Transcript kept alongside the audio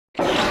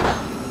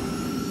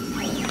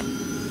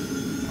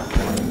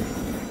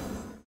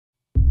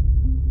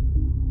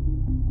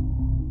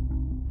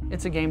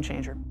it's a game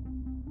changer.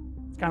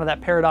 It's kind of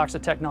that paradox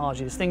of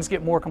technology. As things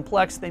get more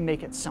complex, they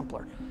make it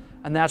simpler.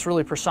 And that's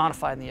really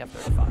personified in the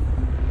F-35.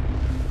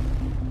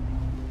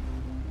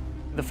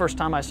 The first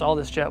time I saw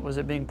this jet was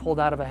it being pulled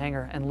out of a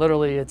hangar, and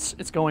literally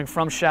it's going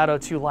from shadow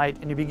to light,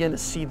 and you begin to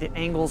see the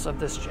angles of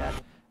this jet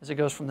as it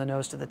goes from the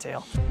nose to the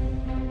tail.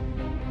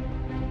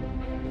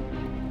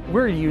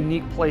 We're a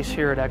unique place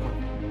here at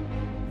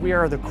Airman. We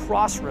are the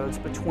crossroads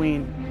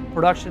between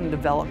production,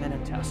 development,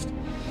 and test.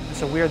 And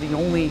so we are the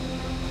only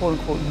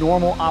quote-unquote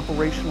normal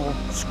operational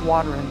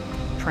squadron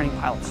training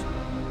pilots.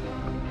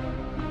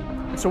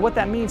 And so what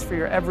that means for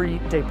your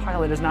everyday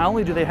pilot is not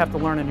only do they have to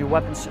learn a new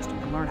weapon system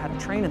and learn how to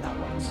train in that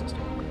weapon system,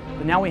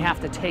 but now we have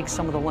to take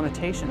some of the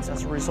limitations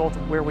as a result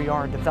of where we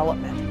are in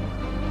development,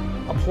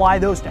 apply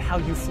those to how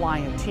you fly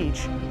and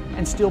teach,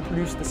 and still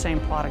produce the same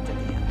product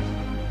at the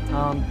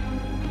end.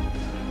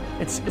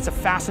 It's a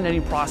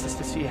fascinating process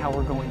to see how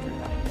we're going through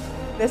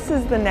that. This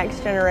is the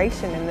next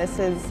generation, and this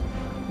is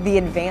the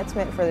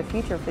advancement for the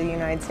future for the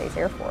United States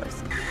Air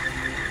Force.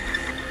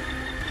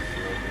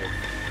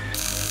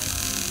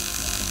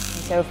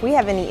 So if we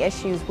have any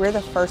issues, we're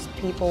the first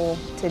people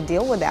to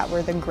deal with that.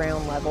 We're the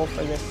ground level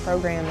for this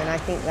program, and I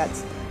think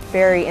that's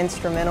very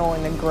instrumental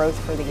in the growth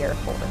for the Air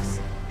Force.